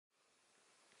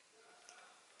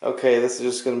Okay, this is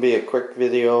just going to be a quick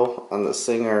video on the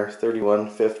Singer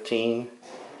 3115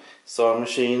 sewing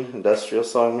machine, industrial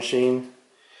sewing machine.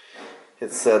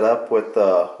 It's set up with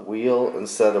a wheel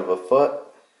instead of a foot.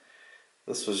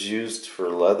 This was used for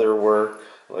leather work,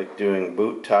 like doing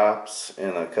boot tops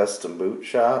in a custom boot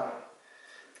shop.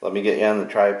 Let me get you on the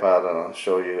tripod and I'll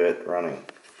show you it running.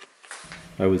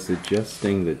 I was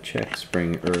adjusting the check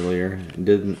spring earlier and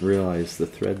didn't realize the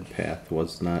thread path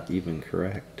was not even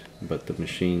correct, but the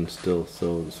machine still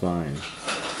sews fine.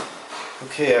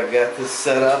 Okay, I've got this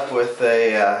set up with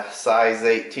a size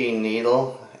 18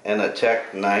 needle and a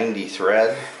Tech 90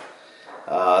 thread.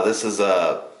 This is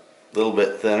a little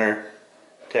bit thinner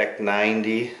Tech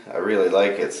 90. I really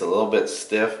like it. It's a little bit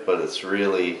stiff, but it's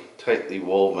really tightly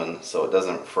woven so it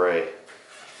doesn't fray.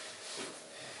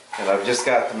 And I've just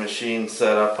got the machine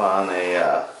set up on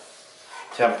a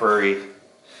temporary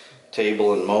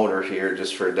table and motor here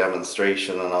just for a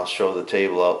demonstration, and I'll show the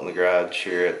table out in the garage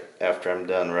here after I'm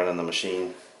done running the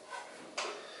machine.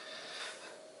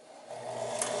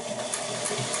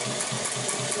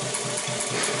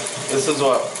 This is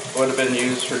what would have been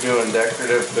used for doing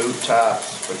decorative boot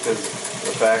tops because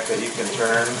the fact that you can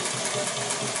turn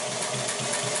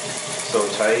so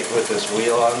tight with this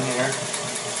wheel on here.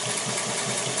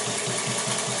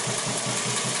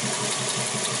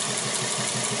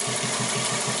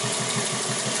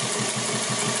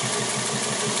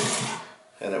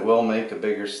 And it will make a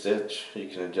bigger stitch. You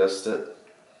can adjust it.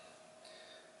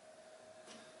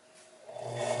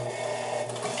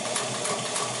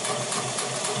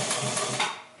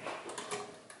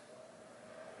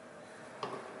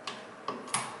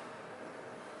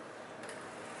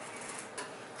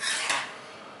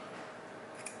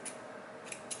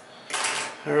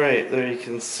 Alright, there you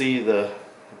can see I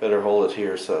better hold it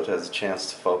here so it has a chance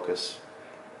to focus.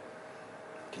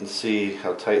 You can see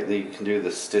how tightly you can do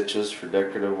the stitches for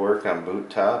decorative work on boot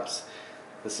tops.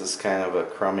 This is kind of a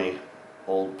crummy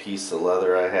old piece of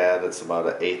leather I had. It's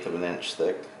about 1/8 of an inch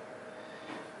thick.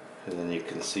 And then you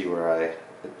can see where I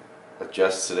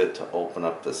adjusted it to open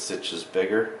up the stitches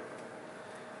bigger.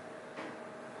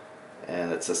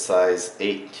 And it's a size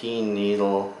 18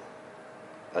 needle,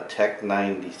 a Tech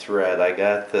 90 thread. I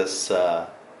got this,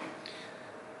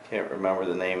 can't remember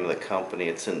the name of the company.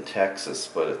 It's in Texas,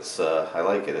 but it's I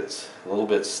like it. It's a little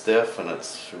bit stiff and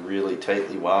it's really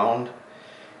tightly wound,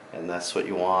 and that's what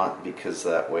you want because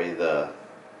that way the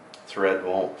thread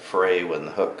won't fray when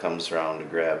the hook comes around to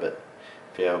grab it.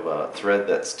 If you have a thread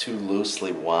that's too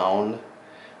loosely wound,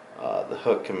 the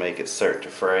hook can make it start to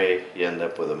fray. You end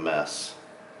up with a mess.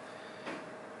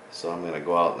 So I'm going to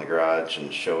go out in the garage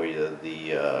and show you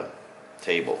the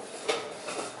table.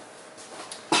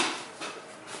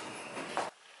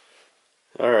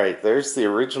 Alright, there's the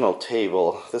original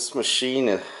table. This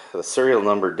machine, the serial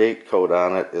number date code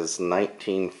on it is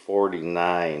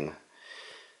 1949.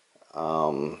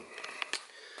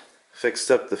 Fixed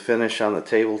up the finish on the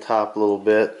tabletop a little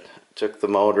bit, took the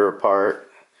motor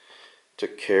apart,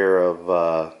 took care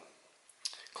of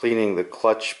cleaning the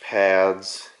clutch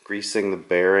pads, greasing the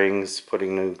bearings,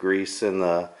 putting new grease in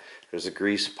there's a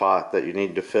grease pot that you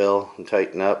need to fill and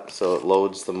tighten up so it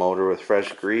loads the motor with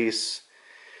fresh grease.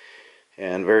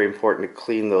 And very important to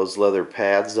clean those leather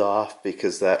pads off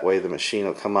because that way the machine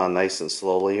will come on nice and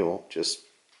slowly. It won't just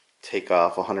take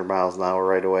off 100 miles an hour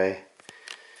right away.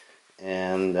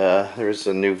 And there's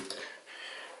a new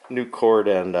cord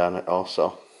end on it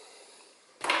also.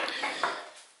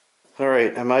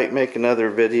 Alright, I might make another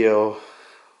video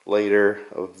later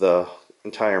of the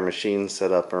entire machine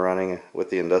set up and running with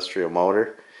the industrial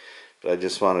motor, but I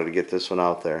just wanted to get this one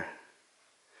out there.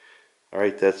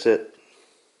 Alright, that's it.